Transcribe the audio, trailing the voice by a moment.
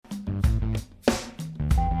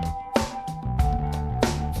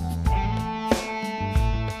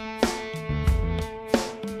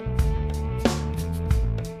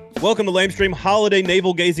Welcome to Lamestream Holiday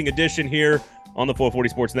Navel Gazing Edition here on the 440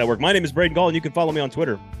 Sports Network. My name is Braden Gall, and you can follow me on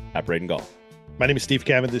Twitter at Braden Gall. My name is Steve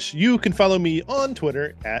Cavendish. You can follow me on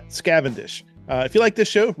Twitter at Scavendish. If you like this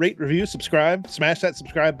show, rate, review, subscribe, smash that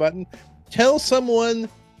subscribe button. Tell someone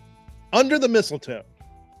under the mistletoe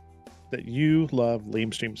that you love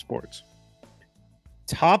Lamestream Sports.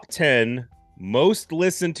 Top 10 most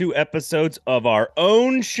listened to episodes of our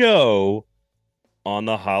own show on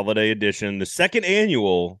the holiday edition, the second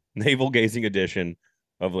annual Navel Gazing edition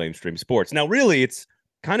of Lamestream Sports. Now, really, it's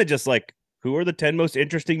kind of just like, who are the 10 most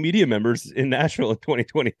interesting media members in Nashville in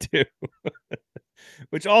 2022?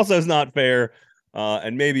 Which also is not fair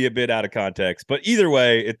and maybe a bit out of context. But either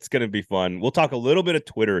way, it's going to be fun. We'll talk a little bit of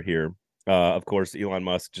Twitter here. Of course, Elon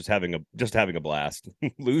Musk just having a blast,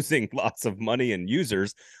 losing lots of money and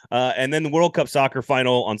users. And then the World Cup soccer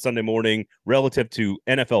final on Sunday morning relative to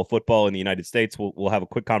NFL football in the United States. We'll have a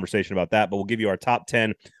quick conversation about that, but we'll give you our top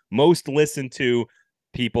 10 most listened to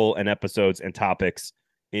people and episodes and topics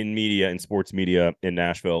in media and sports media in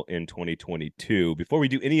Nashville in 2022. Before we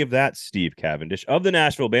do any of that, Steve Cavendish of the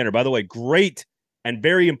Nashville Banner, by the way, great and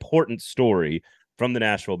very important story from the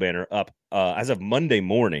Nashville Banner up as of Monday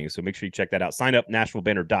morning. So make sure you check that out. Sign up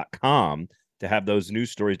NashvilleBanner.com to have those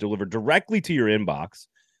news stories delivered directly to your inbox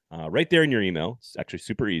right there in your email. It's actually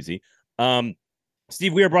super easy.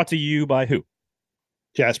 Steve, we are brought to you by who?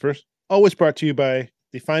 Jaspers. Always brought to you by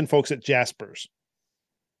the fine folks at Jaspers.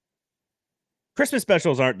 Christmas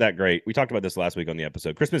specials aren't that great. We talked about this last week on the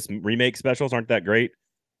episode. Christmas remake specials aren't that great.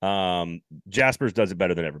 Jaspers does it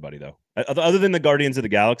better than everybody, though. Other than the Guardians of the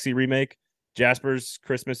Galaxy remake, Jaspers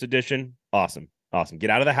Christmas edition, awesome. Get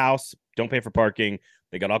out of the house. Don't pay for parking.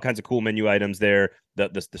 They got all kinds of cool menu items there.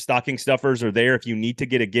 The stocking stuffers are there if you need to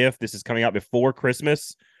get a gift. This is coming out before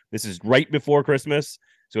Christmas. This is right before Christmas.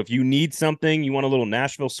 So if you need something, you want a little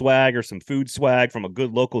Nashville swag or some food swag from a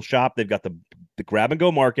good local shop, they've got the grab and go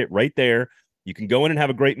market right there. You can go in and have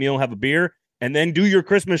a great meal, have a beer, and then do your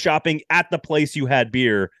Christmas shopping at the place you had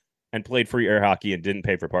beer and played free air hockey and didn't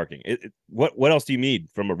pay for parking. What else do you need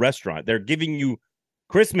from a restaurant? They're giving you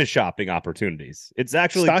Christmas shopping opportunities. It's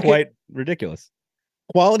actually quite ridiculous.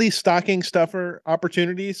 Quality stocking stuffer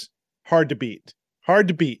opportunities, hard to beat.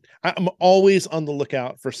 I'm always on the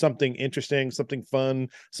lookout for something interesting, something fun,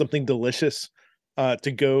 something delicious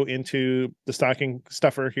to go into the stocking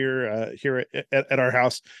stuffer here at our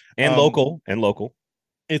house. And local.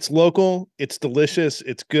 It's local. It's delicious.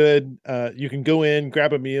 It's good. You can go in,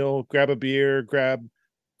 grab a meal, grab a beer, grab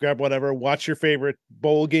whatever. Watch your favorite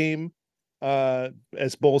bowl game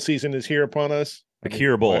as bowl season is here upon us. The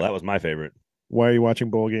Cure Bowl. That was my favorite. Why are you watching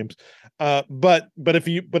bowl games? But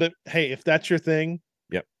if that's your thing,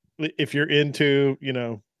 yep. If you're into,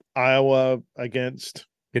 Iowa against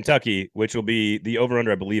Kentucky, which will be the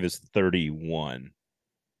over-under, I believe, is 31.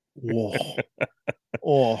 Whoa.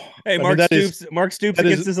 Oh, hey, Mark Stoops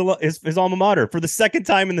against his alma mater for the second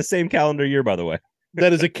time in the same calendar year, by the way.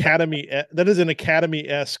 That is an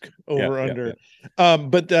Academy-esque over-under.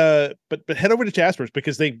 But head over to Jaspers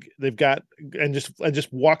because they've got and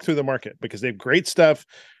just walk through the market because they have great stuff.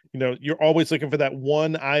 You're always looking for that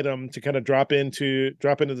one item to kind of drop into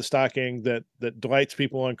the stocking that delights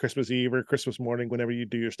people on Christmas Eve or Christmas morning whenever you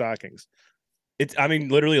do your stockings.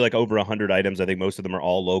 Literally like over 100 items. I think most of them are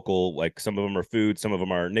all local. Like some of them are food, some of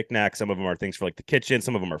them are knickknacks, some of them are things for like the kitchen,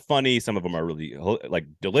 some of them are funny, some of them are really like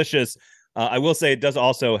delicious. I will say it does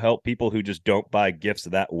also help people who just don't buy gifts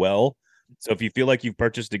that well. So if you feel like you've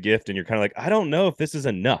purchased a gift and you're kind of like, I don't know if this is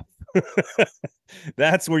enough,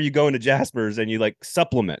 that's where you go into Jaspers and you like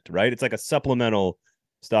supplement, right? It's like a supplemental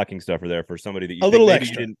stocking stuffer there for somebody that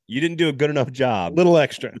you didn't do a good enough job. Little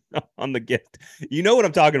extra on the gift. You know what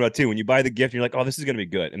I'm talking about too. When you buy the gift, you're like, oh, this is going to be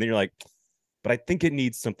good. And then you're like, but I think it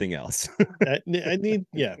needs something else. I need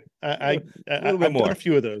a little bit more. A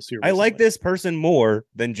few of those here. I like this person more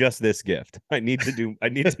than just this gift. I need to do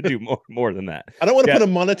more than that. I don't want to put a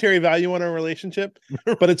monetary value on our relationship,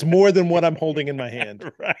 but it's more than what I'm holding in my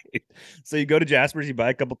hand. Right. So you go to Jaspers, you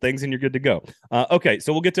buy a couple things, and you're good to go. Okay,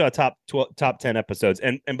 so we'll get to our top 10 episodes.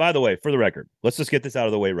 And by the way, for the record, let's just get this out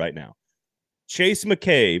of the way right now. Chase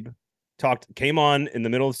McCabe came on in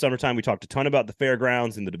the middle of the summertime. We talked a ton about the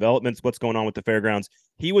fairgrounds and the developments, what's going on with the fairgrounds.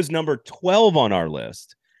 He was number 12 on our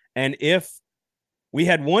list. And if we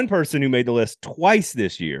had one person who made the list twice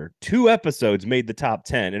this year, 2 episodes made the top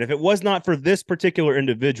 10. And if it was not for this particular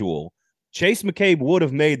individual, Chase McCabe would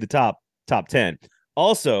have made the top 10.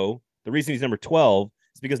 Also, the reason he's number 12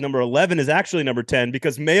 is because number 11 is actually number 10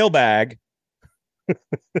 because Mailbag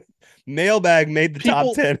made the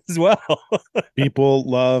top 10 as well. People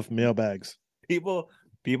love mailbags. People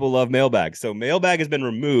love Mailbag. So Mailbag has been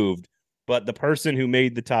removed but the person who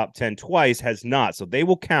made the top 10 twice has not. So they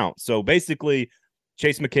will count. So basically,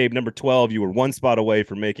 Chase McCabe, number 12, you were one spot away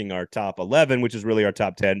from making our top 11, which is really our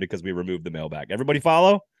top 10 because we removed the mailbag. Everybody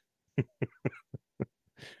follow?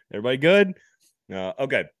 Everybody good?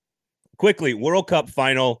 Okay. Quickly, World Cup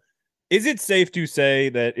final. Is it safe to say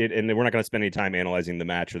that and we're not going to spend any time analyzing the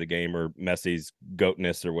match or the game or Messi's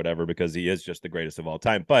goatness or whatever, because he is just the greatest of all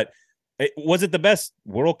time. But was it the best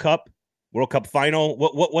World Cup final?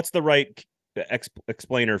 What's the right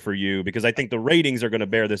explainer for you? Because I think the ratings are going to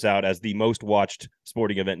bear this out as the most watched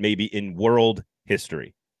sporting event maybe in world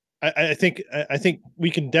history. I think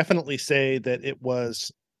we can definitely say that it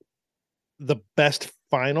was the best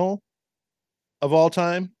final of all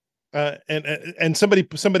time. And somebody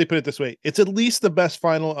put it this way: it's at least the best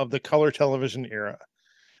final of the color television era.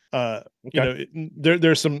 Okay.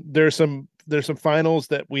 There's some finals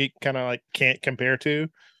that we kind of like can't compare to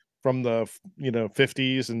from the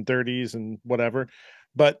 50s and 30s and whatever,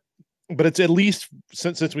 but it's at least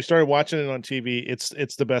since we started watching it on TV,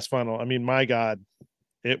 it's the best final. I mean, my God,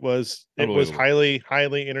 it was highly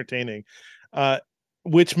entertaining,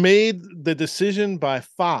 which made the decision by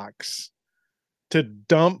Fox to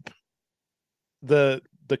dump the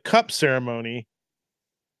cup ceremony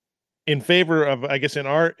in favor of, I guess in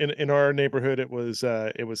our neighborhood it was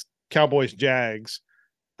Cowboys Jags,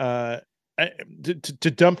 to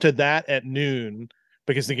dump to that at noon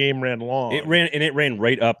because the game ran long. It ran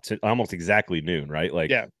right up to almost exactly noon, right? Like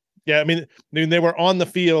yeah. I mean, they were on the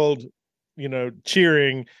field,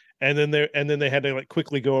 cheering, and then they had to like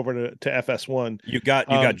quickly go over to FS1. You got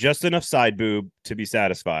just enough side boob to be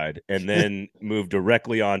satisfied, and then move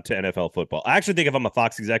directly on to NFL football. I actually think if I'm a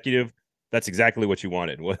Fox executive, that's exactly what you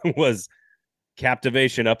wanted. Was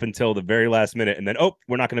captivation up until the very last minute, and then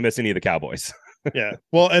we're not going to miss any of the Cowboys. Yeah,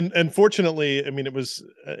 well, and fortunately, I mean, it was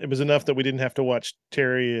enough that we didn't have to watch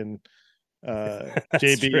Terry and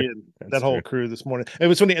JB and that whole crew this morning. It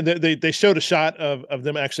was funny. They showed a shot of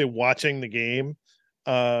them actually watching the game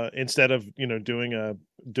instead of doing a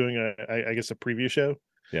I guess a preview show.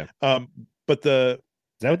 Yeah. But is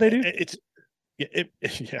that what they do? Yeah.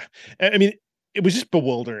 I mean, it was just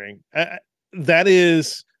bewildering. That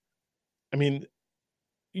is, I mean,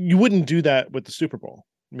 you wouldn't do that with the Super Bowl.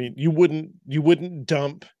 I mean, you wouldn't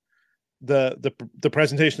dump the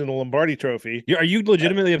presentation of the Lombardi Trophy. Are you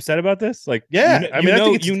legitimately upset about this? Like, yeah, I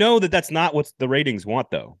think that's not what the ratings want,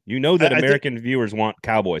 though. You know that American viewers want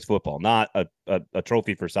Cowboys football, not a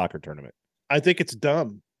trophy for soccer tournament. I think it's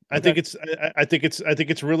dumb. Okay. I think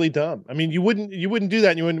it's really dumb. I mean, you wouldn't do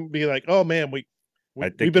that. And you wouldn't be like, oh man,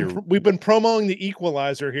 we've been promoting the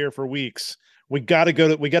Equalizer here for weeks. We got to go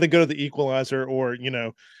to the Equalizer, or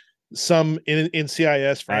some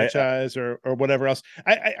NCIS franchise or whatever else.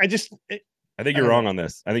 I think you're wrong on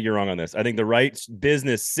this. I think the right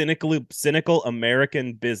cynical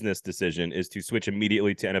American business decision is to switch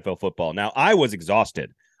immediately to NFL football. Now, I was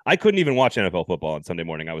exhausted. I couldn't even watch NFL football on Sunday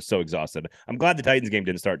morning. I was so exhausted. I'm glad the Titans game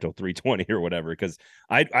didn't start till 3:20 or whatever, because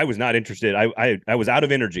I was not interested. I was out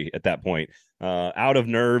of energy at that point, out of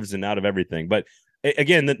nerves and out of everything. But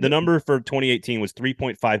again, the number for 2018 was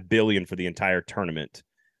 $3.5 billion for the entire tournament.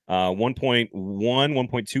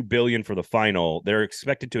 1.2 billion for the final. They're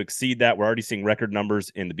expected to exceed that. We're already seeing record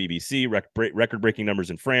numbers in the BBC, record-breaking numbers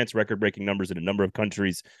in France, record-breaking numbers in a number of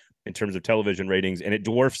countries in terms of television ratings, and it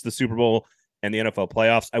dwarfs the Super Bowl and the NFL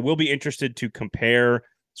playoffs. I will be interested to compare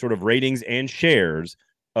sort of ratings and shares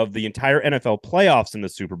of the entire NFL playoffs in the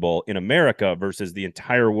Super Bowl in America versus the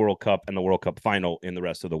entire World Cup and the World Cup final in the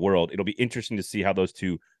rest of the world. It'll be interesting to see how those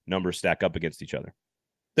two numbers stack up against each other.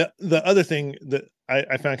 The other thing that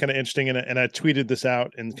I found kind of interesting, and I tweeted this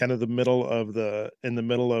out in kind of the middle of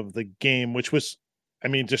the game, which was, I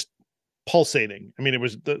mean, just pulsating. I mean, it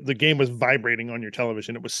was the game was vibrating on your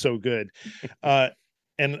television. It was so good. And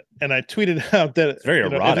I tweeted out that it's very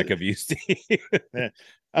erotic of you, Steve. Yeah.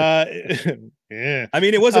 Yeah. I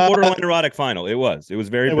mean, it was a borderline erotic final. It was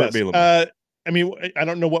very turbulent. I mean, I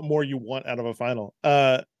don't know what more you want out of a final.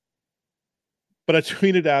 But I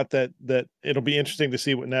tweeted out that it'll be interesting to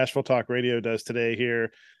see what Nashville Talk Radio does today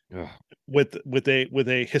here. Ugh. with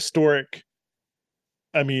a historic,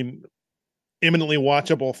 I mean, eminently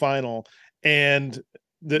watchable final, and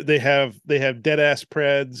they have dead ass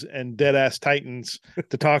Preds and dead ass Titans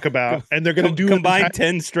to talk about, and they're going to do combined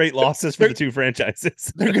 10 straight losses for the two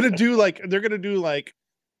franchises. They're going to do like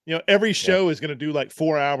every show is going to do like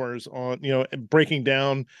 4 hours on breaking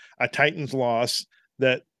down a Titans loss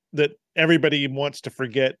that everybody wants to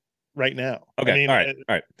forget right now. Okay. I mean, all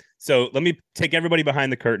right. So let me take everybody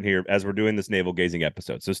behind the curtain here as we're doing this navel gazing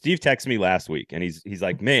episode. So Steve texted me last week, and he's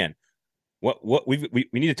like, man, what we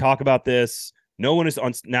need to talk about this. No one is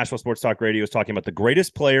on National Sports Talk Radio is talking about the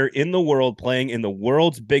greatest player in the world playing in the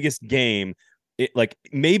world's biggest game, like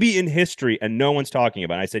maybe in history, and no one's talking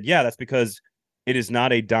about it. I said, yeah, that's because it is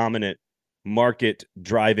not a dominant market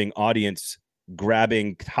driving audience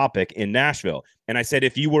grabbing topic in Nashville. And I said,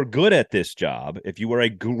 if you were good at this job, if you were a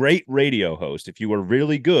great radio host, if you were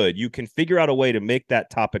really good, you can figure out a way to make that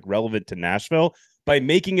topic relevant to Nashville by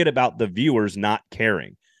making it about the viewers not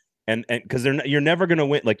caring. And because you're never going to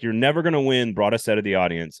win, like you're never going to win broadest set of the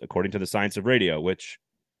audience, according to the science of radio, which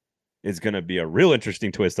is going to be a real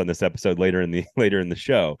interesting twist on this episode later in the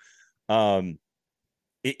show.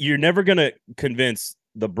 You're never going to convince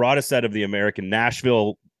the broadest set of the American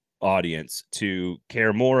Nashville audience to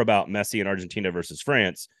care more about Messi and Argentina versus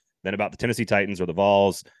France than about the Tennessee Titans or the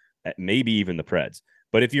Vols, maybe even the Preds.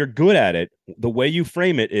 But if you're good at it, the way you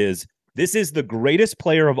frame it is, this is the greatest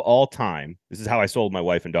player of all time. This is how I sold my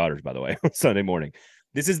wife and daughters, by the way, on Sunday morning.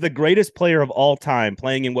 This is the greatest player of all time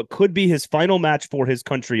playing in what could be his final match for his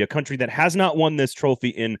country, a country that has not won this trophy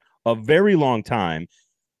in a very long time.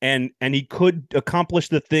 And he could accomplish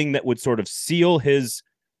the thing that would sort of seal his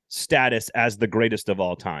status as the greatest of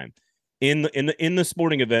all time in the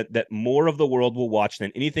sporting event that more of the world will watch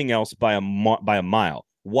than anything else by a mile.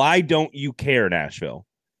 Why don't you care, Nashville?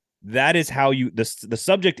 That is how the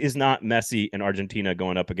subject is not Messi and Argentina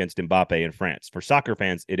going up against Mbappe in France. For soccer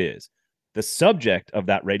fans, it is. The subject of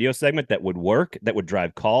that radio segment that would work, that would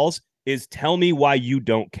drive calls, is tell me why you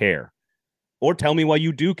don't care, or tell me why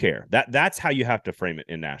you do care. That's how you have to frame it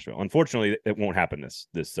in Nashville. Unfortunately, it won't happen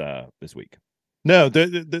this week. No, they're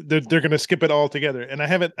going to skip it all together. And I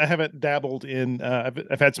haven't dabbled in.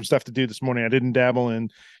 I've had some stuff to do this morning. I didn't dabble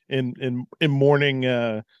in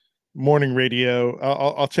morning radio.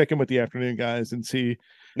 I'll check in with the afternoon guys and see.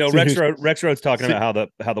 No, Rex Road's talking about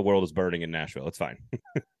how the world is burning in Nashville. It's fine.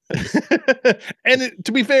 And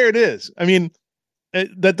to be fair, it is. I mean,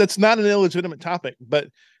 that's not an illegitimate topic, but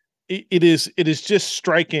it is just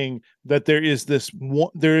striking that there is this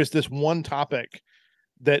one topic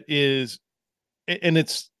that is, and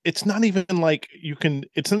it's not even like you can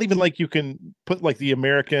put like the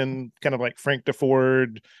American kind of like Frank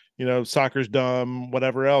DeFord, soccer's dumb,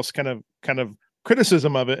 whatever else kind of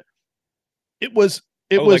criticism of it. It was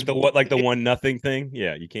like the 1-0 thing.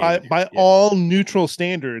 Yeah, you can't by all neutral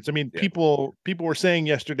standards. I mean, people were saying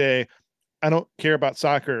yesterday, I don't care about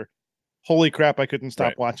soccer. Holy crap, I couldn't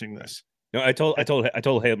stop watching this. No, I told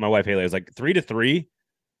my wife Haley, I was like, 3-3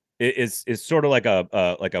 is sort of like a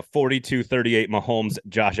 42-38 Mahomes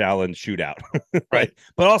Josh Allen shootout. Right.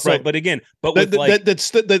 But also, but again, that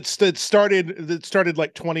started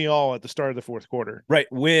like 20-all at the start of the fourth quarter. Right.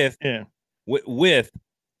 With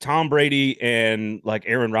Tom Brady and like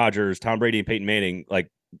Aaron Rodgers, Tom Brady and Peyton Manning, like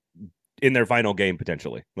in their final game,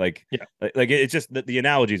 potentially. Like it's just that the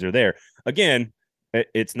analogies are there. Again,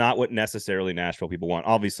 it's not what necessarily Nashville people want.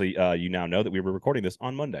 Obviously, you now know that we were recording this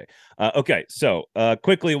on Monday. Okay, so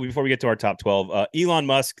quickly, before we get to our top 12, Elon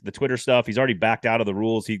Musk, the Twitter stuff, he's already backed out of the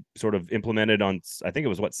rules he sort of implemented on, I think it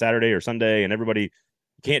was Saturday or Sunday, and everybody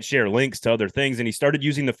can't share links to other things. And he started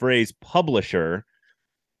using the phrase publisher,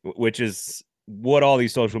 which is what all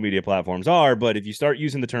these social media platforms are. But if you start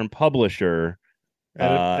using the term publisher,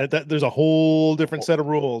 there's a whole different set of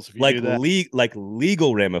rules, if you like do that. like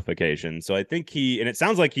legal ramifications. So I think and it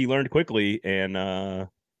sounds like he learned quickly and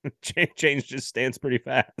changed his stance pretty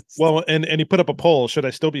fast. Well, and he put up a poll: should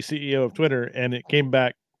I still be CEO of Twitter? And it came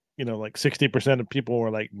back, like 60% of people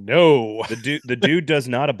were like, no. The dude does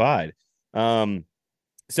not abide.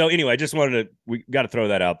 So anyway, I just we got to throw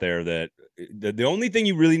that out there, that the only thing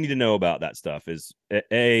you really need to know about that stuff is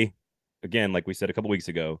again, like we said a couple weeks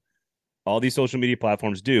ago, all these social media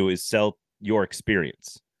platforms do is sell your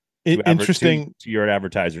experience. Interesting to your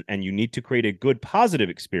advertisers, and you need to create a good positive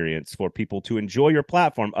experience for people to enjoy your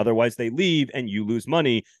platform. Otherwise, they leave and you lose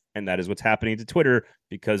money, and that is what's happening to Twitter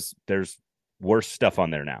because there's worse stuff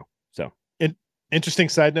on there now. So, interesting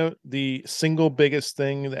side note: the single biggest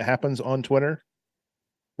thing that happens on Twitter,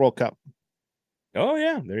 World Cup. Oh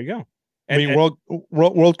yeah, there you go.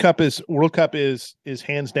 World Cup is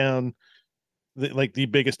hands down the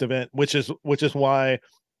biggest event, which is why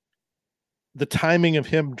the timing of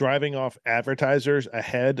him driving off advertisers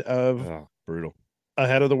ahead of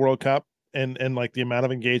the World Cup and like the amount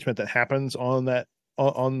of engagement that happens on that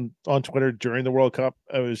on Twitter during the World Cup,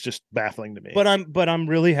 it was just baffling to me. But I'm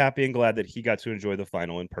really happy and glad that he got to enjoy the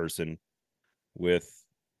final in person with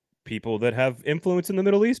people that have influence in the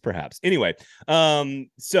Middle East, perhaps. Anyway,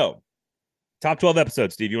 so top 12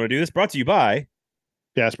 episodes, Steve, you want to do this? Brought to you by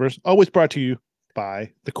Jaspers. Always brought to you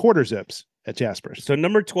by the Quarter Zips. at Jaspers. So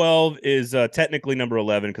number 12 is technically number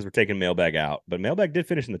 11 because we're taking Mailbag out, but Mailbag did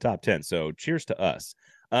finish in the top 10. So cheers to us.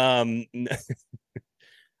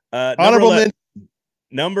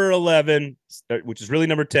 Number 11, which is really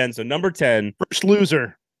number 10. So number 10, first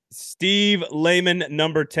loser, Steve Lehman,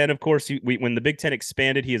 number 10. Of course, when the Big Ten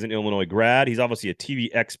expanded, he is an Illinois grad. He's obviously a TV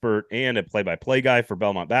expert and a play-by-play guy for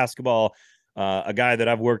Belmont basketball. A guy that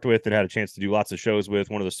I've worked with and had a chance to do lots of shows with,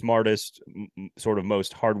 one of the smartest, sort of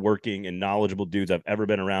most hardworking and knowledgeable dudes I've ever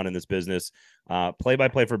been around in this business.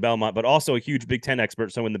 Play-by-play for Belmont, but also a huge Big Ten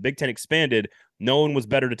expert. So when the Big Ten expanded, no one was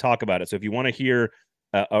better to talk about it. So if you want to hear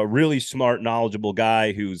a really smart, knowledgeable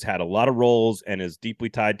guy who's had a lot of roles and is deeply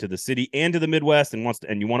tied to the city and to the Midwest and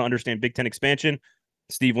you want to understand Big Ten expansion,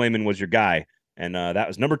 Steve Lehman was your guy. And that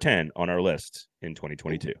was number 10 on our list in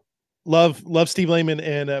 2022. Love Steve Lehman,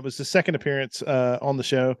 and it was the second appearance on the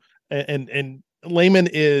show. And Lehman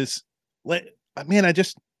is, man, I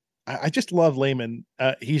just love Lehman.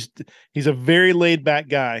 He's a very laid back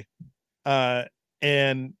guy,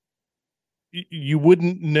 and you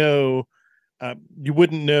wouldn't know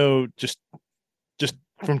just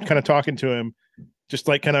from kind of talking to him, just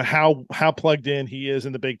like kind of how plugged in he is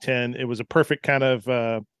in the Big Ten. It was a perfect kind of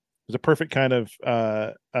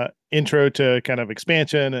intro to kind of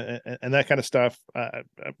expansion and that kind of stuff. A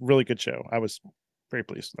really good show. I was very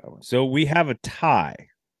pleased with that one. So we have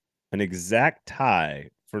an exact tie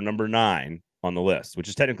for number 9 on the list, which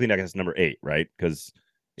is technically, I guess, number 8, right? Because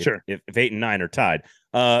if 8 and 9 are tied.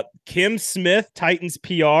 Kim Smith, Titans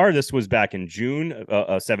PR. This was back in June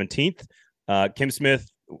 17th. Kim Smith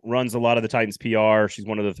runs a lot of the Titans PR. She's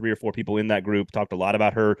one of the 3 or 4 people in that group. Talked a lot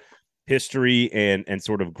about her history and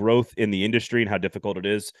sort of growth in the industry and how difficult it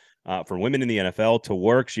is for women in the NFL to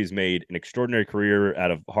work. She's made an extraordinary career out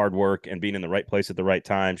of hard work and being in the right place at the right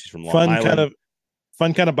time. She's from Long Island.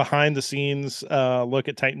 Fun kind of behind the scenes look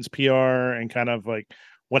at Titans PR and kind of like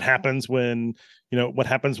what happens when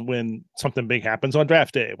something big happens on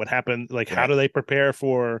draft day. What happened? Like, how do they prepare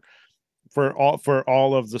for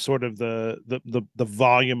all of the sort of the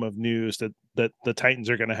volume of news that the Titans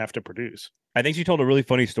are going to have to produce? I think she told a really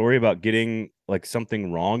funny story about getting like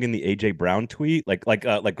something wrong in the AJ Brown tweet,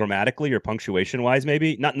 like grammatically or punctuation wise,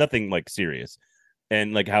 maybe nothing like serious,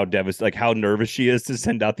 and like how nervous she is to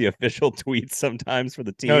send out the official tweets sometimes for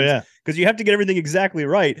the team. Oh yeah, because you have to get everything exactly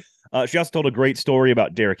right. She also told a great story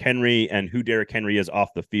about Derrick Henry and who Derrick Henry is off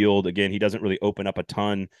the field. Again, he doesn't really open up a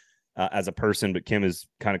ton as a person, but Kim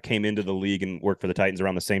came into the league and worked for the Titans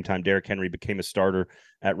around the same time Derrick Henry became a starter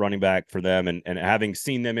at running back for them. And having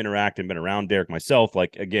seen them interact and been around Derrick myself,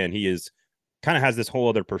 like, again, he is kind of has this whole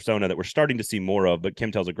other persona that we're starting to see more of, but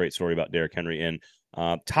Kim tells a great story about Derrick Henry. And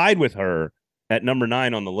tied with her at number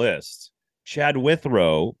 9 on the list, Chad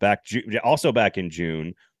Withrow, also back in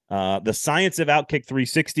June, the Science of Outkick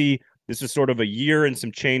 360. This is sort of a year and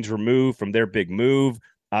some change removed from their big move.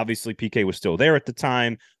 Obviously, PK was still there at the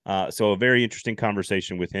time. So a very interesting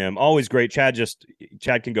conversation with him. Always great. Chad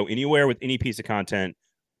can go anywhere with any piece of content.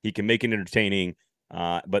 He can make it entertaining.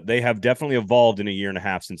 But they have definitely evolved in a year and a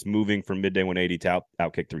half since moving from Midday 180 to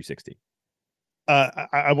Outkick 360.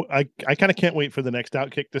 I kind of can't wait for the next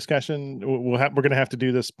Outkick discussion. We're going to have to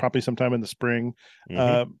do this probably sometime in the spring,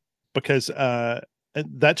 because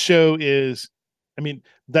that show is. I mean,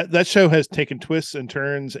 that show has taken twists and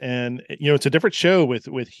turns, and it's a different show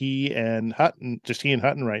with he and Hutton, just he and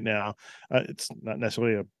Hutton right now. It's not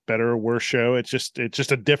necessarily a better or worse show. It's just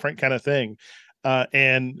a different kind of thing.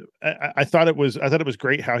 And I thought it was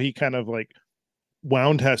great how he kind of like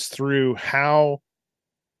wound us through how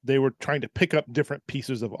they were trying to pick up different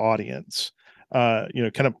pieces of audience.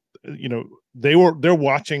 They're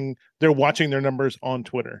watching their numbers on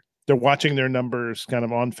Twitter. They're watching their numbers kind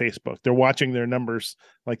of on Facebook. They're watching their numbers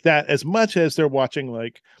like that as much as they're watching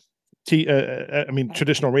like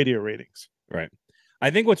traditional radio ratings. Right.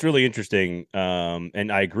 I think what's really interesting,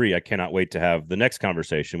 and I agree, I cannot wait to have the next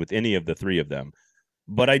conversation with any of the 3 of them.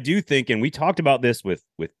 But I do think, and we talked about this with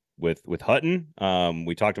Hutton.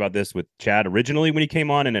 We talked about this with Chad originally when he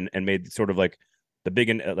came on and made sort of like the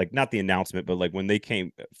big, like not the announcement, but like when they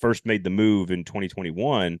first made the move in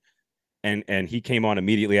 2021. And he came on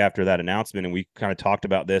immediately after that announcement, and we kind of talked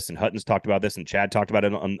about this, and Hutton's talked about this, and Chad talked about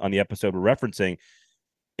it on the episode we're referencing.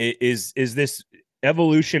 Is this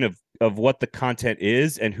evolution of what the content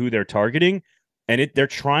is and who they're targeting, and they're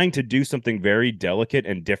trying to do something very delicate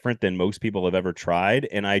and different than most people have ever tried.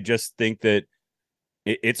 And I just think that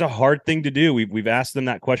it's a hard thing to do. We've asked them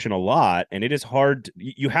that question a lot, and it is hard.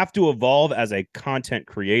 You have to evolve as a content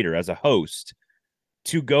creator, as a host,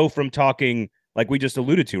 to go from talking like we just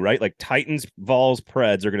alluded to, right? Like Titans, Vols,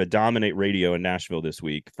 Preds are going to dominate radio in Nashville this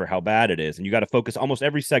week for how bad it is. And you got to focus almost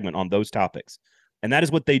every segment on those topics. And that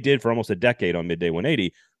is what they did for almost a decade on Midday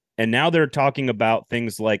 180. And now they're talking about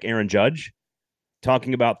things like Aaron Judge,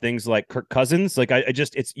 talking about things like Kirk Cousins. Like I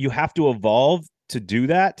just, it's, you have to evolve to do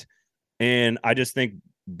that. And I just think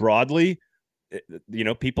broadly,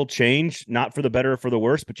 people change, not for the better or for the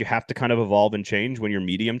worse, but you have to kind of evolve and change when your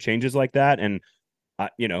medium changes like that. And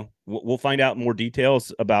we'll find out more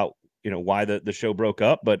details about, why the show broke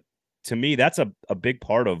up. But to me, that's a big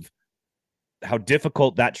part of how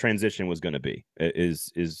difficult that transition was going to be,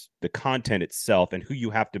 is the content itself and who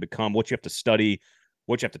you have to become, what you have to study,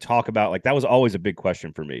 what you have to talk about. Like that was always a big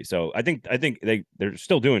question for me. So I think they're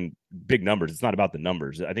still doing big numbers. It's not about the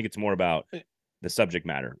numbers. I think it's more about the subject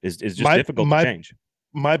matter is just difficult to change.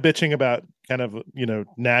 My bitching about kind of,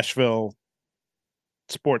 Nashville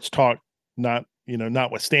sports talk,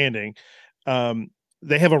 notwithstanding,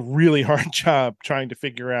 they have a really hard job trying to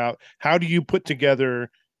figure out how do you put together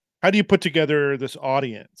this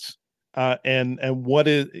audience, and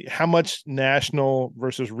how much national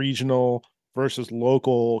versus regional versus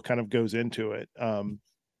local kind of goes into it.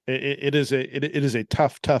 It is a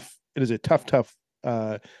tough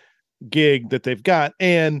gig that they've got,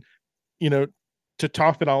 and to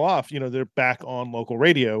top it all off, they're back on local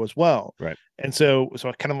radio as well. Right. And so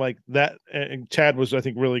kind of like that, and Chad was, I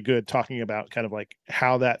think, really good talking about kind of like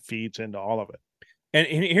how that feeds into all of it. And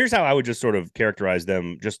here's how I would just sort of characterize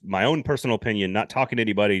them, just my own personal opinion, not talking to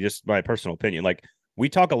anybody, just my personal opinion. Like we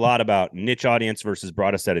talk a lot about niche audience versus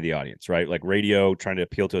broadest set of the audience, right? Like radio trying to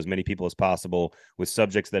appeal to as many people as possible with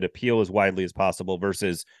subjects that appeal as widely as possible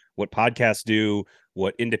versus what podcasts do,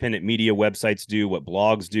 what independent media websites do, what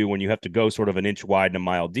blogs do when you have to go sort of an inch wide and a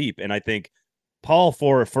mile deep. And I think Paul,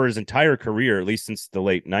 for his entire career, at least since the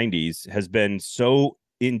late 90s, has been so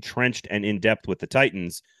entrenched and in depth with the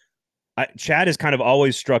Titans. Chad has kind of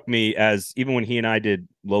always struck me as, even when he and I did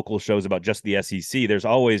local shows about just the SEC,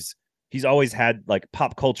 he's always had like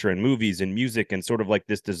pop culture and movies and music and sort of like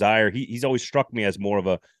this desire. He's always struck me as more of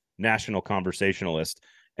a national conversationalist,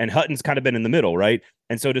 and Hutton's kind of been in the middle, right?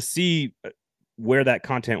 And so to see where that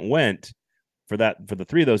content went for the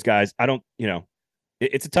three of those guys,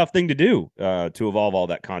 it's a tough thing to do, to evolve all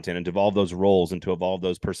that content and to evolve those roles and to evolve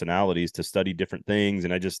those personalities, to study different things.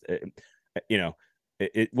 And I just,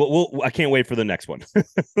 I can't wait for the next one.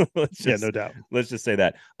 No doubt. Let's just say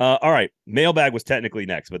that. All right. Mailbag was technically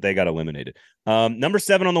next, but they got eliminated. Number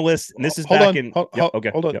 7 on the list. And this is okay.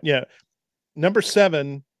 Hold on. Yep. Yeah. Number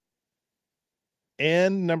 7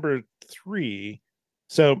 and number 3.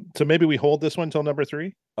 So maybe we hold this one until number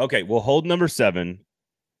 3. Okay. We'll hold number 7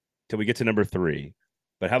 till we get to number 3.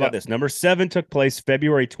 But how about this? Number 7 took place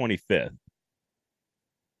February 25th.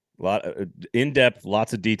 A lot in depth,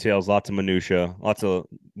 lots of details, lots of minutia, lots of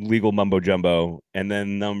legal mumbo jumbo. And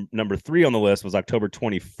then number 3 on the list was October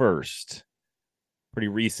 21st, pretty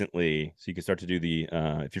recently. So you can start to do the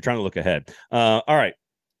if you're trying to look ahead. All right,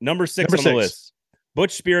 number 6 on the list.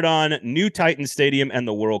 Butch Spiridon, new Titan Stadium and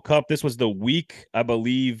the World Cup. This was the week, I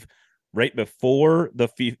believe, right before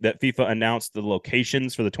that FIFA announced the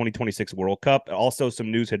locations for the 2026 World Cup. Also,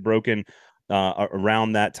 some news had broken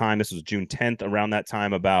around that time. This was June 10th. Around that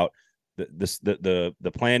time, about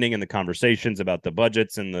the planning and the conversations about the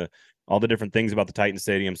budgets and all the different things about the Titan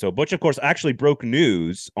Stadium. So Butch, of course, actually broke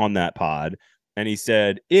news on that pod, and he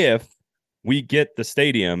said if we get the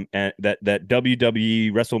stadium and that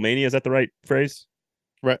WWE WrestleMania, is that the right phrase?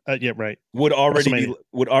 Right. Yeah. Right. Would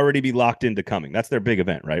already be locked into coming. That's their big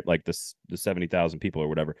event, right? Like the 70,000 people or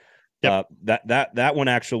whatever. Yep. That one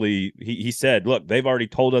actually, he said, look, they've already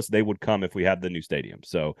told us they would come if we had the new stadium.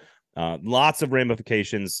 So lots of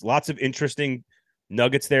ramifications, lots of interesting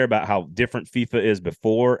nuggets there about how different FIFA is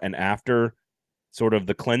before and after sort of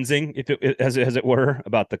the cleansing, as it were,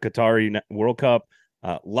 about the Qatari World Cup.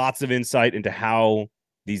 Lots of insight into how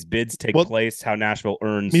these bids take place, how Nashville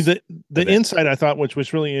earns. I mean, the insight I thought, which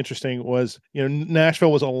was really interesting, was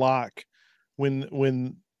Nashville was a lock when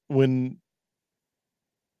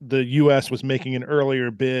the U.S. was making an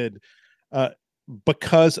earlier bid,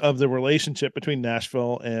 because of the relationship between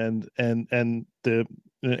Nashville and the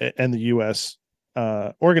U.S.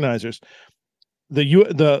 Organizers.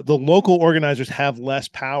 The local organizers have less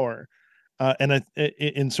power, and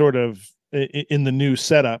in the new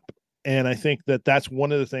setup. And I think that's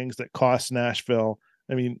one of the things that costs Nashville.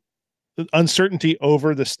 I mean, uncertainty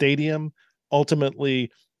over the stadium ultimately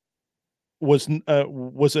was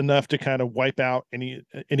enough to kind of wipe out any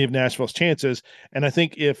of Nashville's chances. And I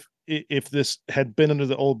think if this had been under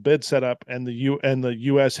the old bid setup and the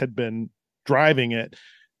U.S. had been driving it,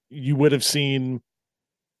 you would have seen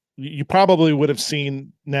you probably would have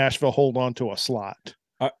seen Nashville hold on to a slot.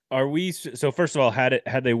 Are we so? First of all, had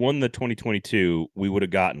they won the 2022, we would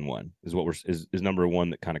have gotten one. Is what is number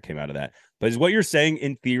one that kind of came out of that. But is what you're saying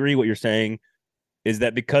in theory? What you're saying is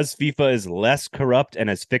that because FIFA is less corrupt and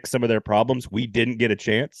has fixed some of their problems, we didn't get a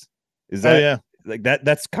chance. Is that like that?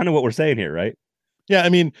 That's kind of what we're saying here, right? Yeah, I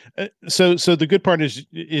mean, so the good part is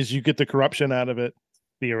you get the corruption out of it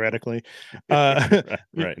theoretically.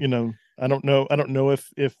 Right. You know, I don't know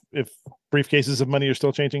if briefcases of money are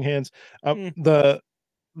still changing hands.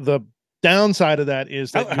 The downside of that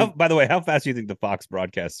is that by the way, how fast do you think the Fox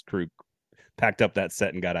broadcast crew packed up that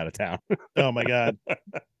set and got out of town? Oh my God,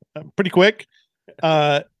 pretty quick.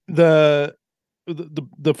 The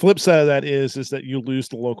flip side of that is that you lose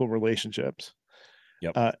the local relationships.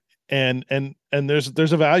 Yep. And there's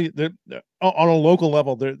a value there on a local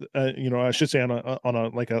level there. You know, I should say on a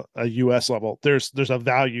like a US level, there's a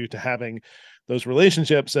value to having those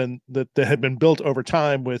relationships, and that had been built over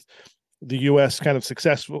time with the US kind of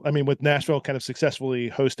successful. I mean, with Nashville kind of successfully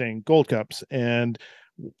hosting Gold Cups and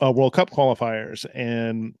World Cup qualifiers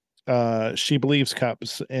and She Believes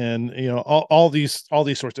Cups, and you know all these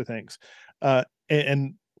sorts of things,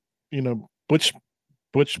 and you know Butch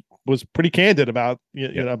was pretty candid about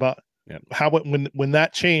you know about how when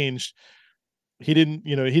that changed,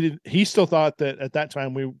 he still thought that at that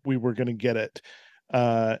time we were going to get it,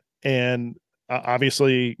 and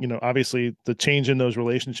obviously the change in those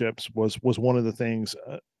relationships was one of the things,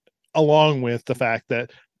 along with the fact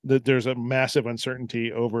that there's a massive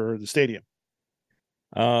uncertainty over the stadium.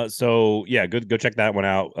 So yeah, go check that one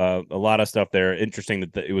out. A lot of stuff there. Interesting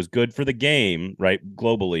that it was good for the game, right?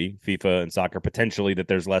 Globally, FIFA and soccer, potentially that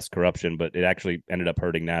there's less corruption, but it actually ended up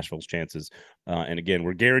hurting Nashville's chances. And again,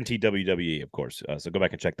 we're guaranteed WWE, of course. So go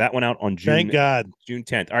back and check that one out on June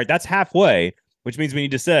 10th. All right, that's halfway, which means we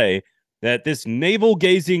need to say that this navel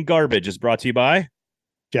gazing garbage is brought to you by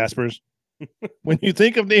Jaspers. When you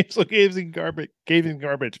think of navel gazing garbage,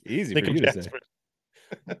 easy think for of you Jaspers.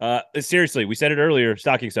 To say. Seriously, we said it earlier,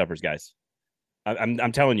 stocking stuffers, guys.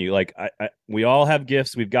 I'm telling you, like we all have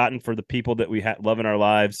gifts we've gotten for the people that we love in our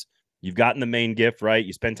lives. You've gotten the main gift, right?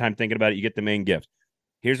 You spend time thinking about it, you get the main gift.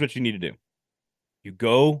 Here's what you need to do. You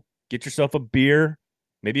go get yourself a beer,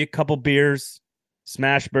 maybe a couple beers,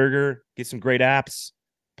 smash burger, get some great apps,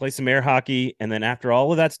 play some air hockey, and then after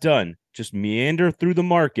all of that's done, just meander through the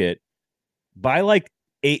market, buy like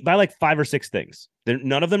 5 or 6 things.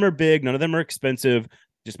 None of them are big. None of them are expensive.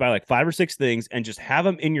 Just buy like 5 or 6 things and just have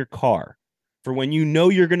them in your car for when you know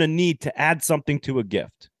you're going to need to add something to a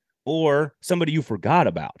gift or somebody you forgot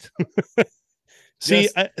about.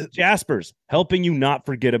 Jaspers, helping you not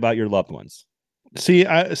forget about your loved ones.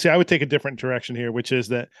 I would take a different direction here, which is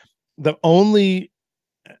that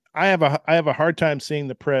I have a hard time seeing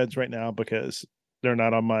the Preds right now because they're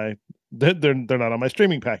not on my not on my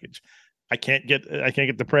streaming package. I can't get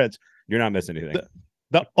the Preds. You're not missing anything.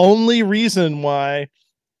 The only reason why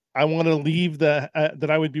I want to leave that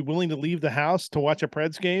I would be willing to leave the house to watch a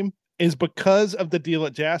Preds game is because of the deal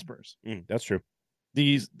at Jaspers. That's true.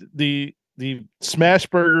 The smash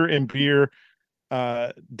burger and beer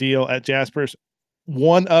deal at Jaspers,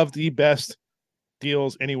 one of the best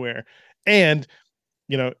deals anywhere. And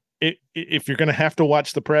you know, if you're going to have to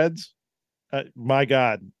watch the Preds, my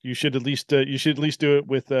God, you should at least do it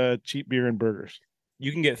with cheap beer and burgers.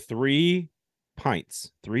 You can get 3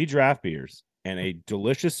 pints, 3 draft beers, and a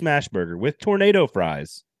delicious smash burger with tornado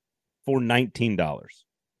fries for $19.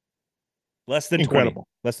 Less than incredible.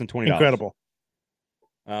 Less than $20. Incredible.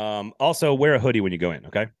 Also, wear a hoodie when you go in.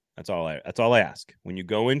 Okay, that's all I ask. When you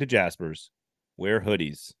go into Jaspers, wear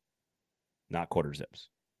hoodies, not quarter zips.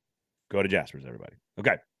 Go to Jaspers, everybody.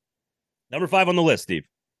 Okay, number 5 on the list, Steve.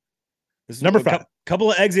 This is number 5. Couple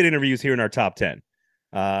of exit interviews here in our top 10.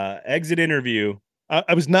 Exit interview.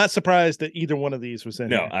 I was not surprised that either one of these was in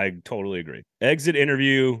here. No, I totally agree. Exit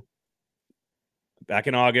interview back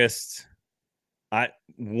in August.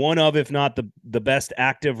 One of, if not the best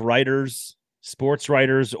active writers, sports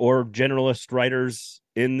writers, or generalist writers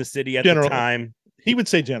in the city at the time. He would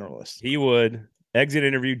say generalist. He would. Exit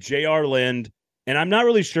interview, J.R. Lind. And I'm not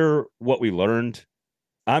really sure what we learned.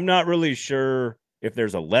 I'm not really sure if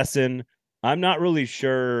there's a lesson. I'm not really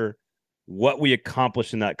sure what we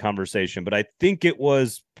accomplished in that conversation, but I think it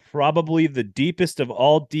was probably the deepest of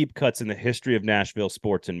all deep cuts in the history of Nashville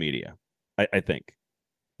sports and media. I think,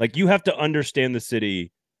 like, you have to understand the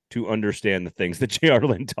city to understand the things that J.R.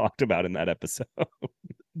 Lind talked about in that episode.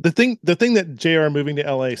 The thing that J.R. moving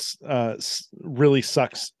to LA really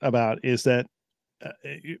sucks about is that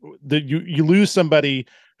you lose somebody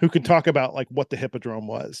who can talk about like what the Hippodrome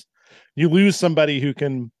was. You lose somebody who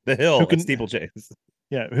can the hill, steeplechase.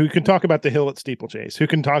 Yeah, who can talk about the hill at Steeplechase, who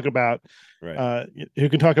can talk about Right. who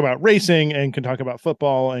can talk about racing and can talk about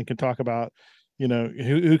football and can talk about,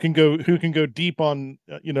 who can go deep on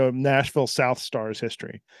Nashville South Stars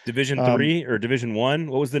history. Division 3 or Division 1?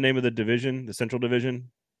 What was the name of the division? The Central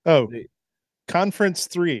Division? Oh, Conference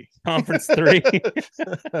 3. Conference 3.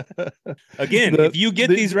 Again, if you get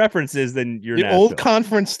these references, then you're the old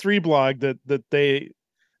Conference 3 blog that they,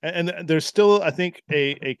 and there's still, I think,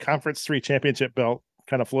 a Conference 3 championship belt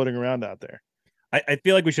kind of floating around out there. I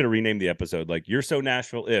feel like we should have renamed the episode like "You're So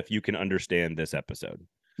Nashville" if you can understand this episode.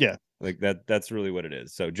 Yeah, like that's really what it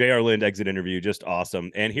is. So J.R. Lind exit interview, just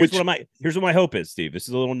awesome. And here's what my hope is, Steve. This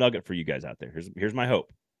is a little nugget for you guys out there. Here's my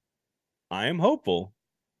hope. I am hopeful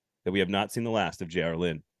that we have not seen the last of J.R.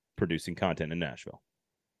 Lind producing content in Nashville.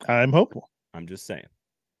 I'm hopeful. I'm just saying.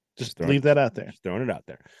 Just leave that out there. Just throwing it out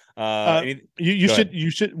there.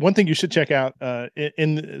 You should one thing you should check out.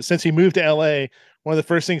 Since he moved to L.A., one of the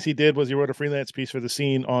first things he did was he wrote a freelance piece for the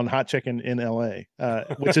Scene on hot chicken in L.A.,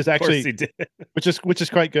 which is actually which is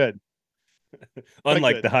quite good.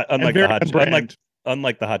 unlike the hot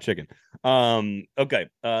chicken. Okay.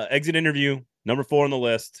 Exit interview number 4 on the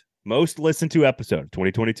list. Most listened to episode of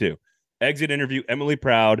 2022. Exit interview, Emily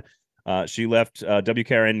Proud. She left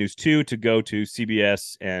WKRN News 2 to go to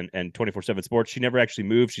CBS and 24/7 Sports. She never actually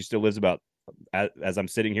moved. She still lives about, as I'm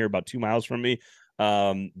sitting here, about 2 miles from me.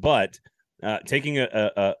 But taking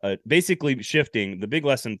basically shifting, the big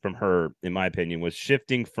lesson from her, in my opinion, was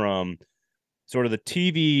shifting from sort of the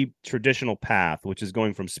TV traditional path, which is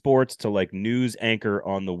going from sports to like news anchor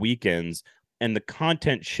on the weekends, and the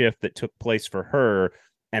content shift that took place for her,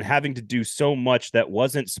 and having to do so much that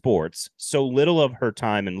wasn't sports, so little of her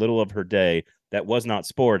time and little of her day that was not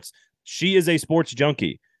sports. She is a sports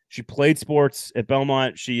junkie. She played sports at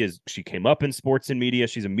Belmont. She came up in sports and media.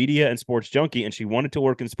 She's a media and sports junkie, and she wanted to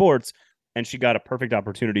work in sports, and she got a perfect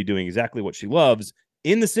opportunity doing exactly what she loves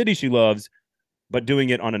in the city she loves, but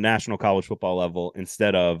doing it on a national college football level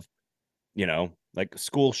instead of, like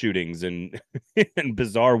school shootings and and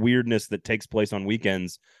bizarre weirdness that takes place on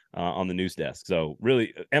weekends on the news desk. So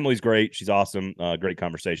really, Emily's great. She's awesome. Great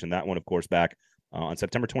conversation. That one, of course, back on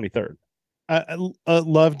September 23rd. I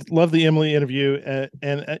loved the Emily interview,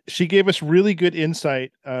 and she gave us really good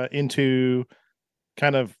insight into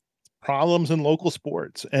kind of problems in local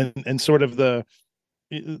sports and sort of the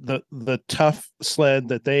tough sled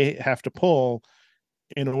that they have to pull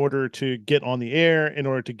in order to get on the air, in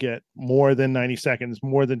order to get more than 90 seconds,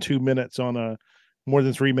 more than 2 minutes more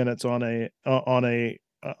than 3 minutes on a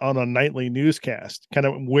nightly newscast, kind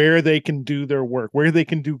of where they can do their work, where they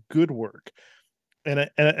can do good work. And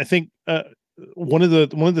I think one of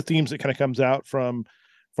the themes that kind of comes out from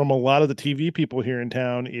a lot of the TV people here in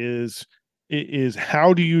town is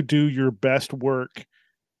how do you do your best work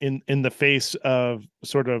in the face of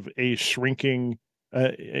sort of a shrinking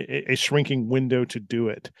window to do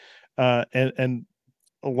it, and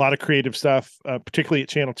a lot of creative stuff, particularly at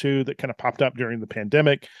Channel 2, that kind of popped up during the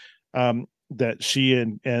pandemic, that she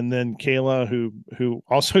and then Kayla, who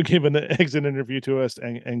also gave an exit interview to us,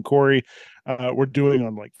 and Corey were doing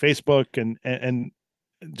on like Facebook and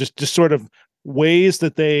just sort of ways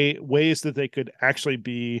that they could actually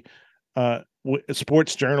be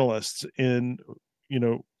sports journalists in,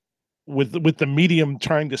 with the medium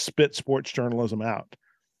trying to spit sports journalism out.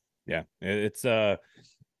 Yeah,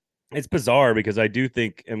 it's bizarre because I do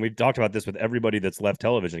think, and we've talked about this with everybody that's left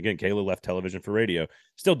television. Again, Kayla left television for radio,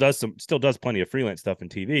 still does plenty of freelance stuff in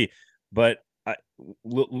TV, but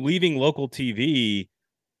leaving local TV,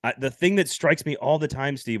 the thing that strikes me all the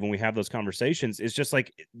time, Steve, when we have those conversations is just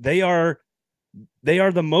like they are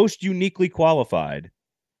the most uniquely qualified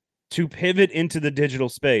to pivot into the digital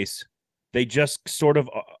space. They just sort of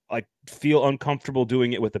like feel uncomfortable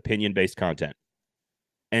doing it with opinion-based content.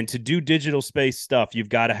 And to do digital space stuff, you've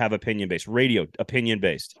got to have opinion-based. Radio,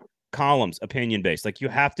 opinion-based. Columns, opinion-based. Like, you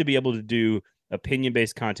have to be able to do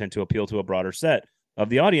opinion-based content to appeal to a broader set of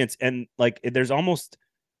the audience. And like, there's almost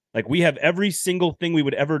like we have every single thing we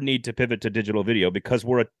would ever need to pivot to digital video because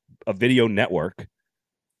we're a video network,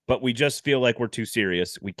 but we just feel like we're too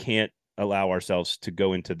serious. We can't allow ourselves to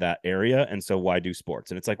go into that area. And so why do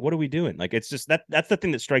sports? And it's like, what are we doing? Like, it's just that's the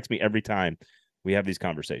thing that strikes me every time we have these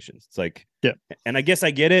conversations. It's like, yeah. And I guess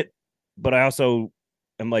I get it, but I also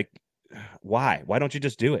am like, why don't you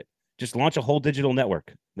just do it? Just launch a whole digital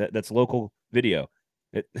network that's local video.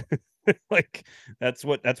 Like that's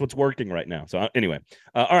what's working right now. So anyway,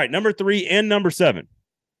 all right, number 3 and number 7,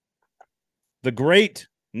 the great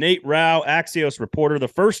Nate Rao, Axios reporter. The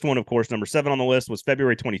first one, of course, number 7 on the list, was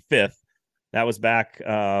February 25th. That was back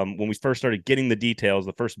when we first started getting the details,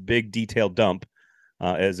 the first big detailed dump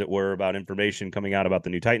as it were, about information coming out about the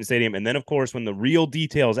new Titan Stadium. And then, of course, when the real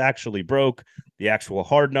details actually broke, the actual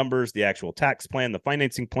hard numbers, the actual tax plan, the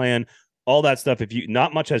financing plan, all that stuff. If you,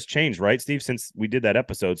 not much has changed, right, Steve, since we did that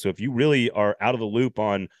episode. So if you really are out of the loop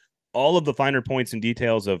on all of the finer points and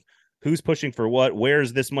details of who's pushing for what,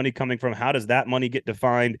 where's this money coming from, how does that money get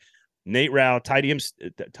defined, Nate Rao, Titans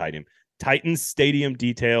Stadium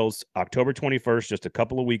details, October 21st, just a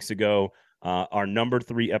couple of weeks ago, our number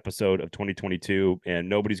 3 episode of 2022, and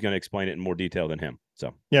nobody's going to explain it in more detail than him.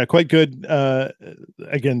 So yeah, quite good.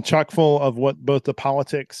 Again, chock full of what both the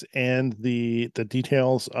politics and the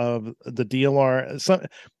details of the deal are.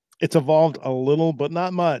 It's evolved a little, but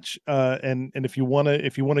not much. And if you want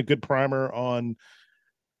a good primer on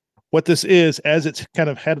what this is, as it's kind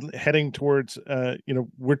of heading towards,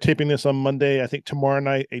 we're taping this on Monday. I think tomorrow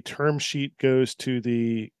night a term sheet goes to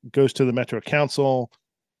the Metro Council,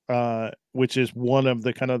 which is one of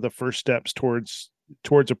the kind of the first steps towards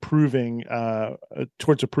approving a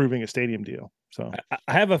stadium deal. So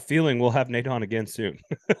I have a feeling we'll have Nate on again soon.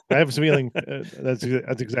 I have a feeling that's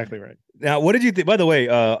exactly right. Now, what did you think? By the way,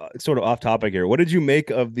 sort of off topic here. What did you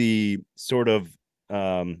make of the sort of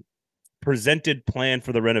presented plan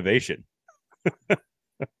for the renovation? Because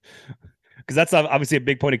that's obviously a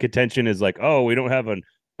big point of contention. Is like, oh, we don't have an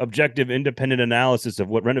objective, independent analysis of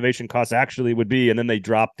what renovation costs actually would be, and then they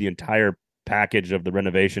drop the entire package of the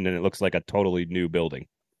renovation, and it looks like a totally new building.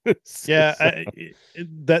 Yeah,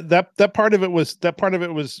 that part of it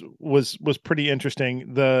was pretty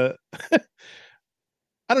interesting. The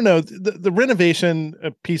I don't know, the renovation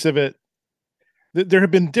piece of it. There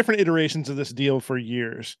have been different iterations of this deal for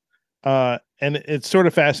years, and it's sort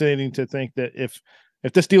of fascinating to think that if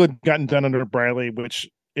this deal had gotten done under Briley, which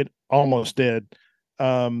it almost did,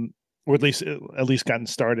 or at least gotten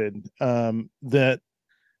started, that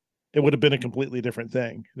it would have been a completely different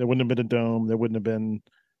thing. There wouldn't have been a dome. There wouldn't have been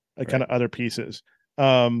kind of other pieces.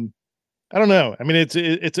 I don't know. I mean,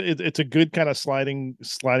 it's a good kind of sliding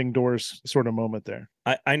doors sort of moment there.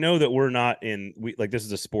 I know that we're not this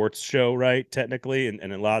is a sports show, right? Technically,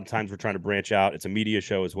 and a lot of times we're trying to branch out. It's a media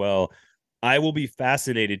show as well. I will be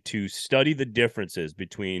fascinated to study the differences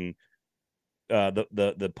between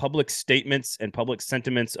the public statements and public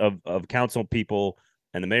sentiments of council people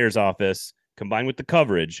and the mayor's office, combined with the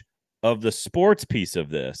coverage of the sports piece of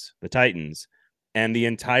this, the Titans, and the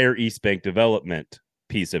entire East Bank development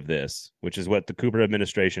piece of this, which is what the Cooper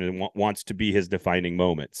administration wants to be his defining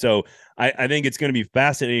moment. So I think it's going to be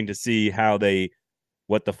fascinating to see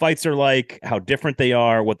what the fights are like, how different they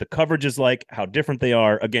are, what the coverage is like, how different they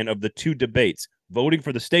are, again, of the two debates, voting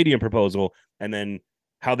for the stadium proposal, and then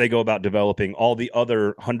how they go about developing all the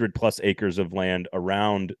other 100+ acres of land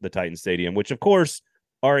around the Titan Stadium, which, of course,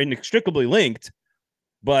 are inextricably linked,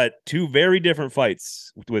 but two very different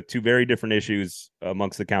fights with two very different issues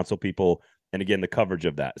amongst the council people. And again, the coverage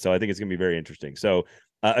of that. So I think it's going to be very interesting. So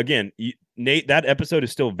again, Nate, that episode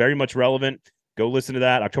is still very much relevant. Go listen to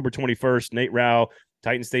that. October 21st, Nate Rao,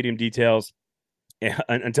 Titan Stadium details,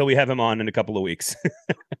 until we have him on in a couple of weeks.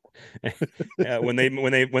 when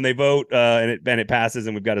they vote and it passes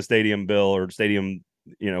and we've got a stadium bill or stadium,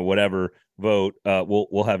 whatever vote,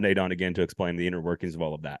 we'll have Nate on again to explain the inner workings of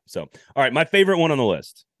all of that. So, all right, my favorite one on the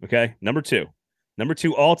list. Okay. Number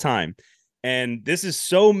two all time. And this is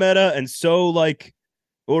so meta and so like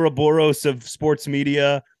Ouroboros of sports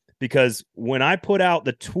media, because when I put out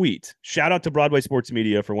the tweet, shout out to Broadway Sports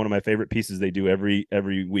Media for one of my favorite pieces they do every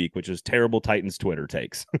week, which is Terrible Titans Twitter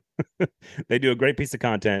takes. They do a great piece of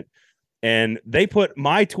content, and they put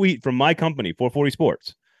my tweet from my company, 440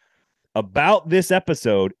 Sports, about this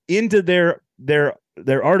episode into their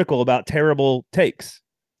article about terrible takes.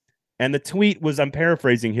 And the tweet was, I'm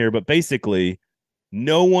paraphrasing here, but basically,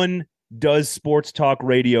 no one does sports talk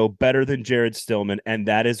radio better than Jared Stillman, and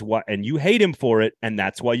that is why, and you hate him for it, and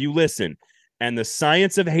that's why you listen. And the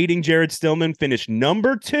science of hating Jared Stillman finished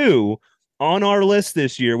number 2 on our list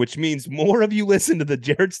this year, which means more of you listen to the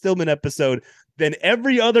Jared Stillman episode than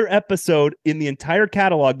every other episode in the entire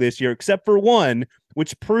catalog this year, except for one,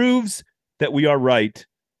 which proves that we are right,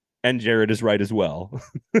 and Jared is right as well.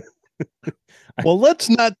 Well, let's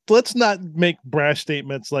not make brash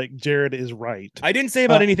statements like Jared is right. I didn't say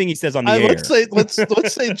about anything he says on the air.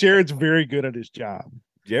 Let's say Jared's very good at his job.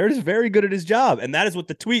 Jared is very good at his job, and that is what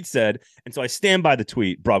the tweet said. And so I stand by the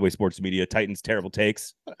tweet. Broadway Sports Media, Titans terrible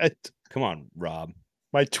takes. Come on, Rob.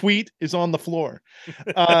 My tweet is on the floor.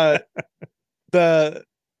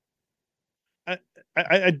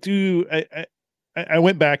 I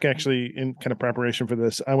went back actually in kind of preparation for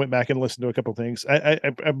this. I went back and listened to a couple of things.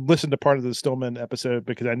 I listened to part of the Stillman episode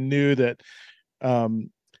because I knew that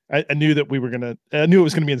I I knew that I knew it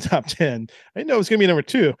was gonna be in the top 10. I didn't know it was gonna be number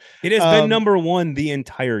 2. It has been number 1 the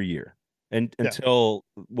entire year, and Yeah. until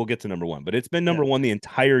we'll get to number 1, but it's been number Yeah. 1 the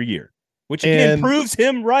entire year, which again proves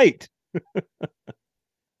him right.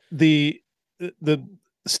 The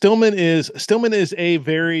Stillman is a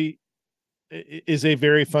very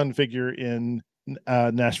fun figure in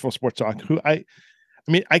Nashville sports talk. Who I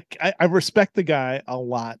mean, I respect the guy a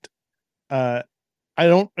lot. I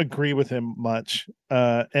don't agree with him much,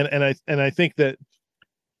 and I think that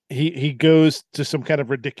he goes to some kind of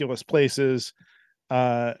ridiculous places.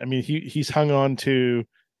 I mean, he's hung on to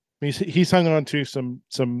some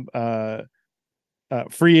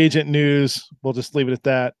free agent news. We'll just leave it at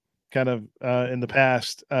that. Kind of in the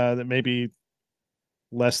past that maybe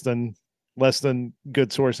less than good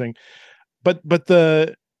sourcing, but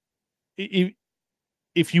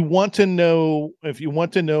if you want to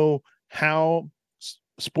know how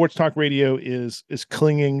sports talk radio is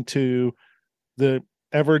clinging to the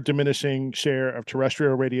ever diminishing share of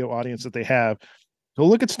terrestrial radio audience that they have, go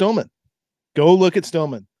look at Stillman.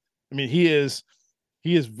 I mean, he is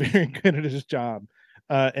very good at his job.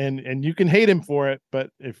 And you can hate him for it, but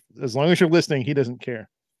as long as you're listening, he doesn't care.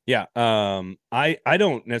 Yeah. I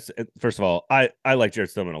don't necessarily, first of all, I like Jared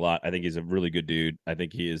Stillman a lot. I think he's a really good dude. I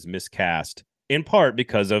think he is miscast in part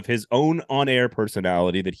because of his own on-air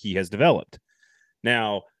personality that he has developed.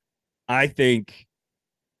 Now, I think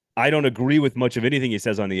I don't agree with much of anything he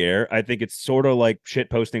says on the air. I think it's sort of like shit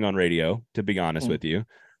posting on radio, to be honest with you.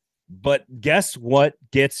 But guess what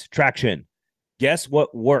gets traction? Guess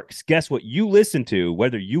what works? Guess what you listen to,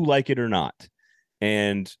 whether you like it or not.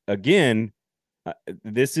 And again,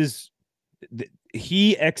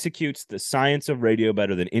 he executes the science of radio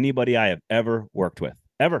better than anybody I have ever worked with,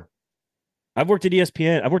 ever. I've worked at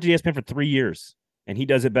ESPN for 3 years, and he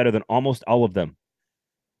does it better than almost all of them.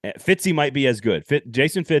 Fitzy might be as good.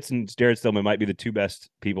 Jason Fitz and Jared Stillman might be the two best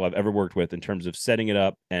people I've ever worked with in terms of setting it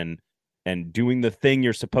up and doing the thing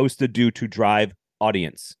you're supposed to do to drive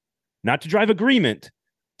audience. Not to drive agreement,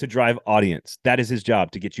 to drive audience. That is his job,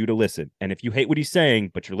 to get you to listen. And if you hate what he's saying,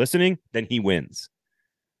 but you're listening, then he wins.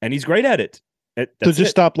 And he's great at it. So just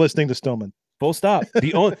stop listening to Stillman. Full stop.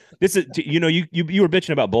 You were bitching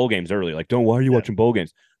about bowl games earlier. Like, why are you watching bowl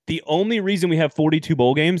games? The only reason we have 42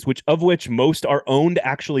 bowl games, which most are owned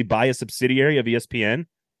actually by a subsidiary of ESPN,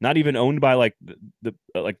 not even owned by like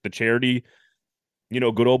the charity,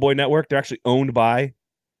 Good Old Boy Network. They're actually owned by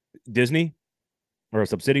Disney or a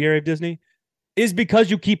subsidiary of Disney, is because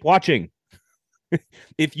you keep watching.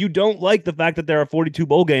 If you don't like the fact that there are 42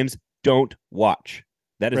 bowl games, don't watch.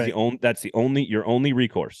 That is right. Your only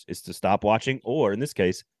recourse is to stop watching, or in this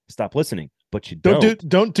case, stop listening. But you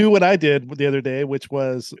don't do what I did the other day, which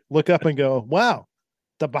was look up and go, wow,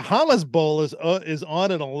 the Bahamas Bowl is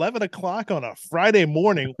on at 11 o'clock on a Friday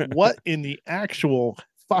morning. What in the actual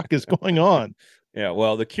fuck is going on? Yeah,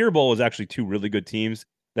 well, the Cure Bowl was actually two really good teams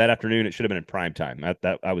that afternoon. It should have been in prime time.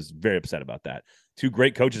 That I was very upset about that. Two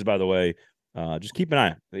great coaches, by the way. Just keep an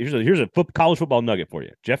eye. Here's a college football nugget for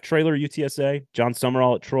you. Jeff Traylor, UTSA, John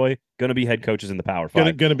Summerall at Troy, going to be head coaches in the Power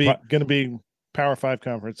Five. Going to be Power Five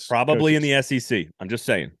conference. Probably coaches. In the SEC. I'm just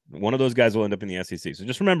saying. One of those guys will end up in the SEC. So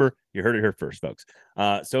just remember, you heard it here first, folks.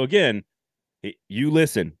 So again, you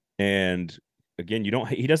listen, and again,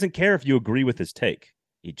 he doesn't care if you agree with his take.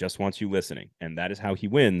 He just wants you listening, and that is how he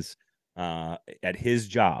wins at his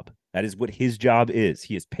job. That is what his job is.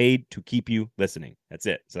 He is paid to keep you listening. That's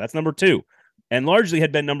it. So that's number 2. And largely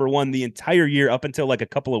had been number 1 the entire year up until like a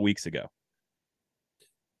couple of weeks ago.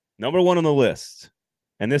 Number 1 on the list.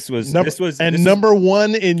 And this was number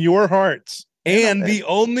 1 in your hearts. And the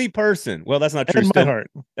only person. Well, that's not true. In my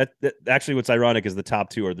heart. That actually, what's ironic is the top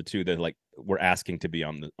 2 are the 2 that like were asking to be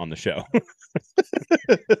on the show.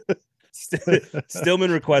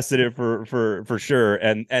 Stillman requested it for sure.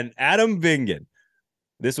 And Adam Vingan.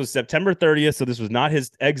 This was September 30th, so this was not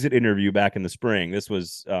his exit interview back in the spring. This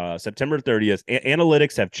was September 30th.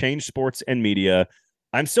 Analytics have changed sports and media.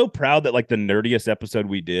 I'm so proud that like the nerdiest episode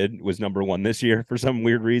we did was number 1 this year for some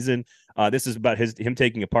weird reason. This is about him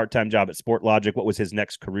taking a part-time job at Sportlogic. What was his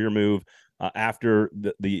next career move after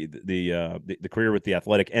the career with The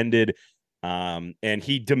Athletic ended? And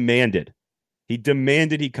he demanded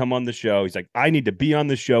he come on the show. He's like, I need to be on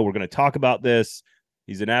the show. We're going to talk about this.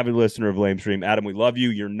 He's an avid listener of Lamestream. Adam, we love you.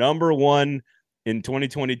 You're number 1 in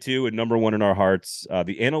 2022 and number 1 in our hearts. How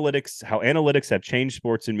analytics have changed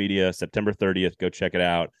sports and media. September 30th. Go check it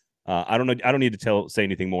out. I don't know. I don't need to say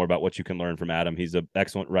anything more about what you can learn from Adam. He's an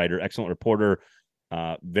excellent writer, excellent reporter,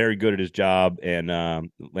 very good at his job, and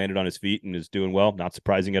landed on his feet and is doing well. Not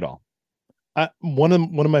surprising at all. One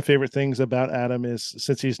of my favorite things about Adam is,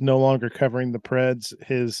 since he's no longer covering the Preds,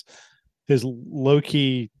 his low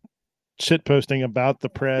key shit posting about the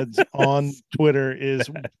Preds on Twitter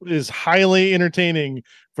is highly entertaining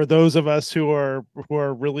for those of us who are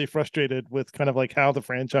really frustrated with kind of like how the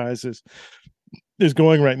franchise is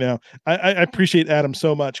going right now. I appreciate Adam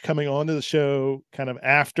so much coming onto the show kind of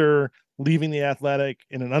after leaving the Athletic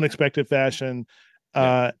in an unexpected fashion.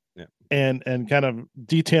 Yeah. And kind of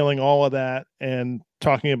detailing all of that and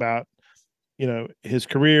talking about, his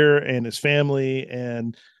career and his family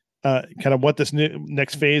and kind of what this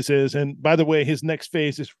next phase is. And by the way, his next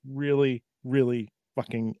phase is really, really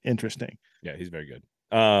fucking interesting. Yeah, he's very good.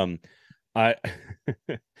 I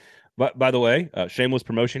but by the way, shameless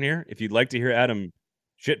promotion here. If you'd like to hear Adam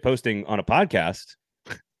shit posting on a podcast,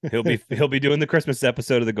 he'll be doing the Christmas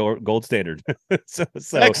episode of the Gold Standard. so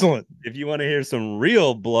excellent. If you want to hear some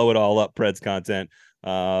real blow it all up Preds content,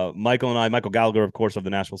 Michael Gallagher, of course, of the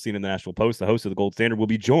Nashville Scene and the Nashville Post, the host of the Gold Standard, will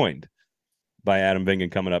be joined by Adam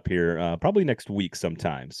Vingan coming up here probably next week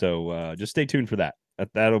sometime. So just stay tuned for that.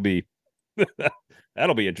 That'll be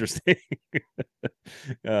that'll be interesting,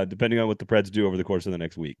 depending on what the Preds do over the course of the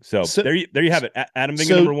next week. So there you have it. Adam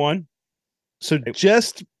Vingan, number one. So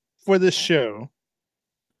just for this show,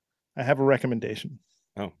 I have a recommendation.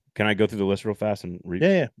 Oh, can I go through the list real fast and read?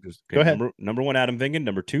 Yeah. Okay, go ahead. Number one, Adam Vingan.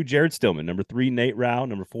 Number two, Jared Stillman. Number three, Nate Rao.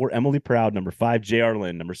 Number four, Emily Proud. Number five, J.R.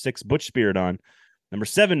 Lynn. Number six, Butch Spiridon. Number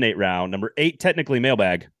seven, Nate Rao. Number eight, technically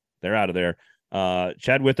Mailbag. They're out of there.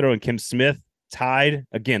 Chad Withrow and Kim Smith tied.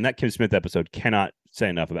 Again, that Kim Smith episode, cannot say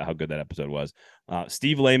enough about how good that episode was.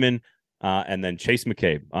 Steve Lehman, and then Chase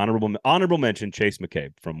McCabe. Honorable mention, Chase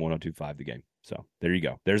McCabe from 102.5 The Game. So there you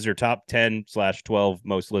go. There's your top 10/12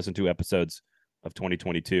 most listened to episodes of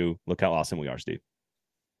 2022. Look how awesome we are, Steve.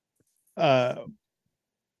 I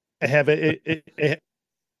have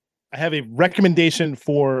I have a recommendation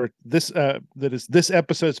for this that is this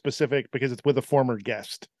episode specific because it's with a former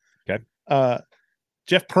guest. Okay.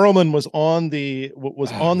 Jeff Pearlman was on the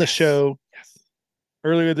show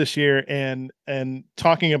earlier this year and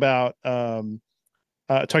talking about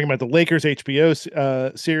the Lakers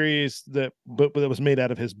HBO series that was made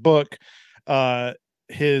out of his book. By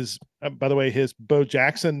the way, his Bo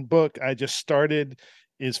Jackson book I just started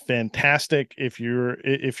is fantastic. If you're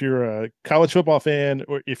a college football fan,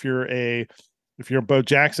 or if you're a Bo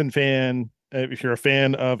Jackson fan, if you're a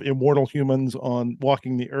fan of Immortal Humans on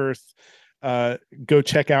Walking the Earth, go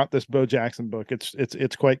check out this Bo Jackson book.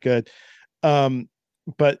 It's quite good.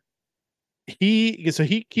 But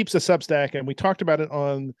he keeps a Substack, and we talked about it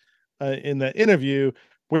on in the interview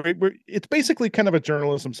where it's basically kind of a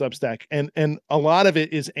journalism Substack, and a lot of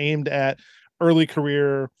it is aimed at early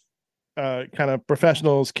career kind of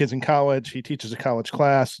professionals, kids in college. He teaches a college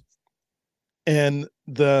class, and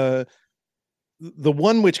the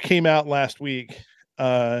one which came out last week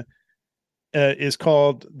is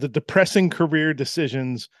called "The Depressing Career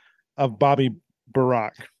Decisions of Bobby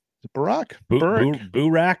Burack." Barack?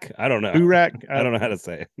 Burak? I don't know. Burak. I don't know how to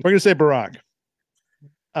say it. We're going to say Barack.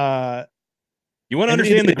 You want to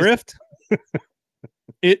understand the grift?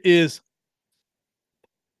 It is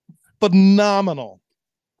phenomenal.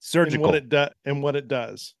 Surgical. In what it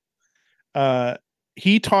does.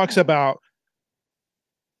 He talks about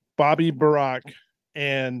Bobby Burack,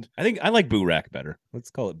 and I think I like Burak better.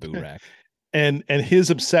 Let's call it Burak. and his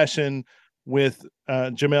obsession with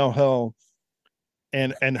Jemele Hill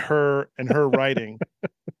and her writing.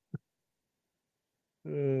 Oh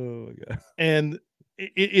my God. And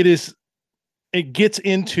it gets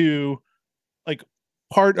into like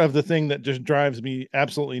part of the thing that just drives me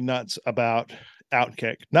absolutely nuts about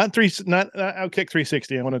Outkick. Not Outkick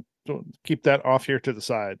 360. I want to keep that off here to the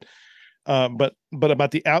side. But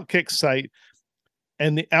about the Outkick site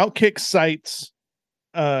and the Outkick site's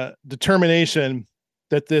determination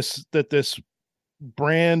that this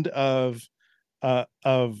brand of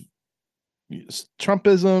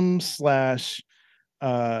Trumpism /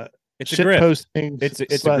 it's a grift. Posting. It's a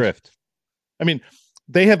grift. I mean,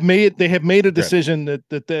 they have made a decision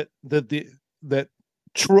that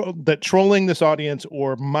trolling this audience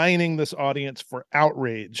or mining this audience for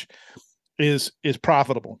outrage is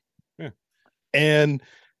profitable. Yeah. And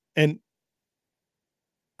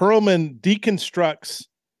Pearlman deconstructs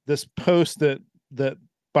this post that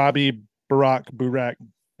Bobby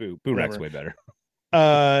Burak's way better.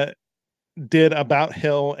 Did about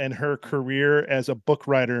Hill and her career as a book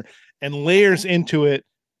writer, and layers into it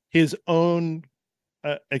his own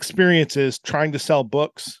experiences trying to sell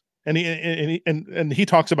books. And he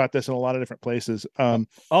talks about this in a lot of different places.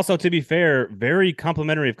 Also, to be fair, very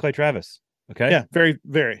complimentary of Clay Travis. Okay. Yeah, very,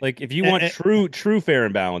 very. Like if you want true fair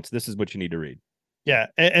and balance, this is what you need to read. Yeah,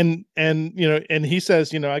 and and he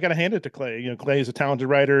says, I got to hand it to Clay. Clay is a talented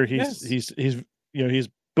writer. He's he's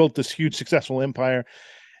built this huge successful empire,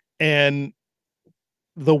 and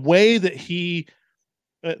the way that he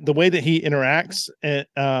interacts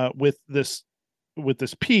with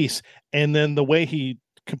this piece, and then the way he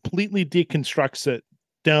completely deconstructs it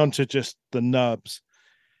down to just the nubs,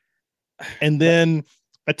 and then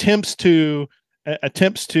attempts to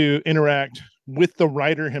interact with the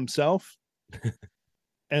writer himself.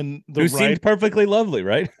 And who seemed perfectly lovely,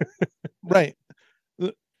 right? Right.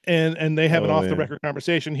 And they have an off the record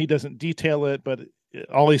conversation. He doesn't detail it, but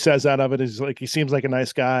all he says out of it is like, he seems like a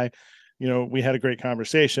nice guy. We had a great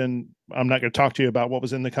conversation. I'm not going to talk to you about what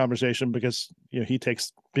was in the conversation because he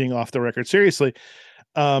takes being off the record seriously.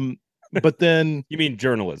 But then you mean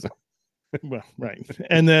journalism? Well, right.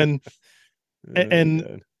 And then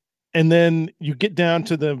and then you get down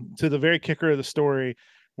to the very kicker of the story,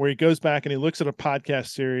 where he goes back and he looks at a podcast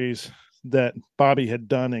series that Bobby had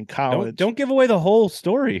done in college. Don't give away the whole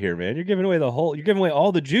story here, man. You're giving away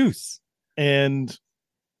all the juice. And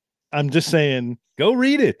I'm just saying, go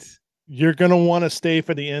read it. You're going to want to stay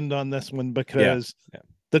for the end on this one because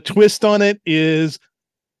the twist on it is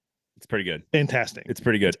it's pretty good. Fantastic. It's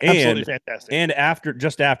pretty good. Absolutely fantastic. And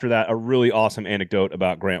just after that, a really awesome anecdote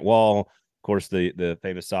about Grant Wahl, of course, the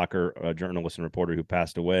famous soccer journalist and reporter who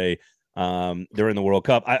passed away during the World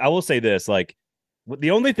Cup. I will say this, like,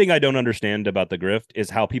 the only thing I don't understand about the grift is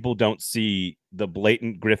how people don't see the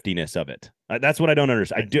blatant griftiness of it. That's what I don't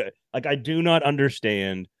understand. I do not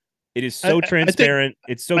understand. It is so transparent.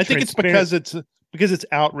 I think it's because it's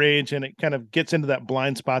outrage and it kind of gets into that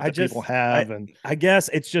blind spot that people have. And I guess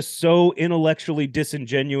it's just so intellectually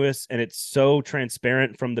disingenuous and it's so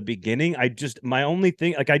transparent from the beginning. My only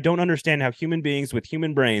thing, like, I don't understand how human beings with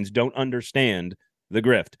human brains don't understand the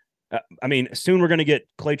grift. I mean, soon we're going to get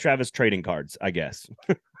Clay Travis trading cards, I guess.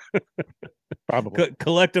 Probably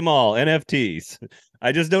collect them all, NFTs.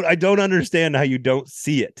 I don't understand how you don't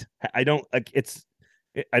see it. I don't like it's.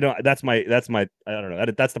 I don't. That's my. I don't know.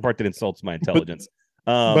 That's the part that insults my intelligence.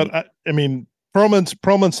 But I mean, Perlman's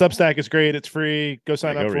Substack is great. It's free. Go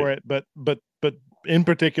sign up for it. But in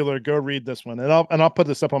particular, go read this one, and I'll put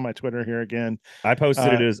this up on my Twitter here again. I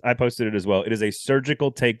posted it as well. It is a surgical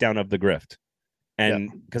takedown of the grift.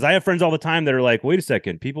 And because I have friends all the time that are like, wait a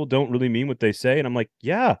second, people don't really mean what they say. And I'm like,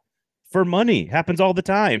 yeah, for money. Happens all the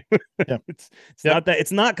time. It's not that,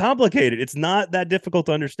 it's not complicated. It's not that difficult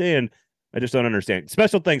to understand. I just don't understand.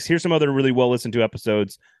 Special thanks. Here's some other really well listened to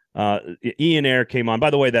episodes. Ian Air came on.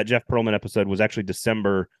 By the way, that Jeff Perlman episode was actually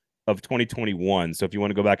December of 2021. So if you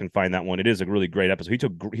want to go back and find that one, it is a really great episode.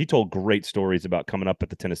 He told great stories about coming up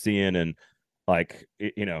at the Tennessean and, like,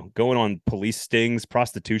 going on police stings,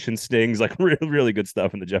 prostitution stings, like really, really good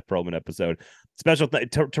stuff in the Jeff Perlman episode. Special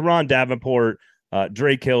Teron Davenport,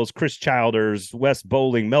 Drake Hills, Chris Childers, Wes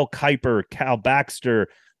Bowling, Mel Kiper, Cal Baxter,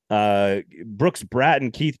 Brooks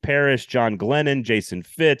Bratton, Keith Parrish, John Glennon, Jason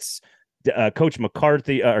Fitz, Coach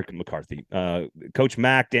McCarthy, Coach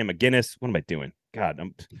Mack, Dan McGinnis. What am I doing? God,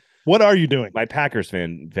 what are you doing? My Packers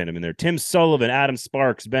fandom in there. Tim Sullivan, Adam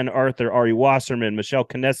Sparks, Ben Arthur, Ari Wasserman, Michelle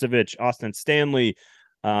Knesevich, Austin Stanley,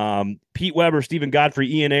 Pete Weber, Stephen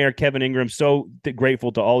Godfrey, Ian Ayer, Kevin Ingram. So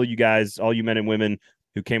grateful to all of you guys, all you men and women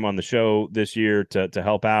who came on the show this year to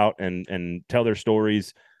help out and tell their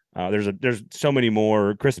stories. There's so many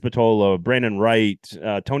more. Chris Spatola, Brandon Wright,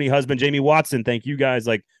 Tony Husband, Jamie Watson. Thank you guys.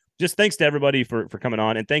 Like, just thanks to everybody for coming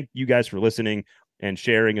on, and thank you guys for listening and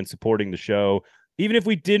sharing and supporting the show. Even if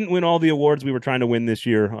we didn't win all the awards we were trying to win this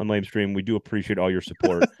year on Lamestream, we do appreciate all your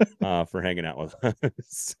support for hanging out with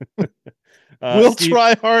us. We'll Steve,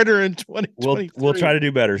 try harder in 2023. We'll try to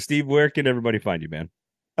do better. Steve, where can everybody find you, man?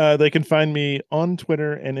 They can find me on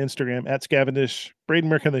Twitter and Instagram at Scavendish.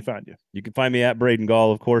 Braden, where can they find you? You can find me at Braden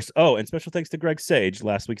Gall, of course. Oh, and special thanks to Greg Sage,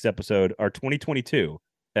 last week's episode, our 2022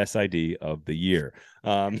 SID of the year.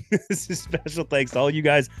 Special thanks to all you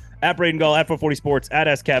guys at Braden Gall, at 440 Sports, at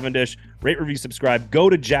S Cavendish. Rate, review, subscribe. Go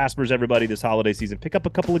to Jasper's, everybody, this holiday season. Pick up a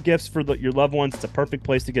couple of gifts for your loved ones. It's a perfect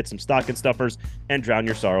place to get some stocking stuffers and drown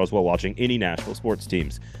your sorrows while watching any Nashville sports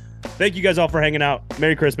teams. Thank you guys all for hanging out.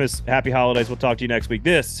 Merry Christmas. Happy holidays. We'll talk to you next week.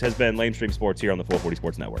 This has been Lamestream Sports here on the 440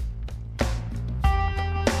 Sports Network.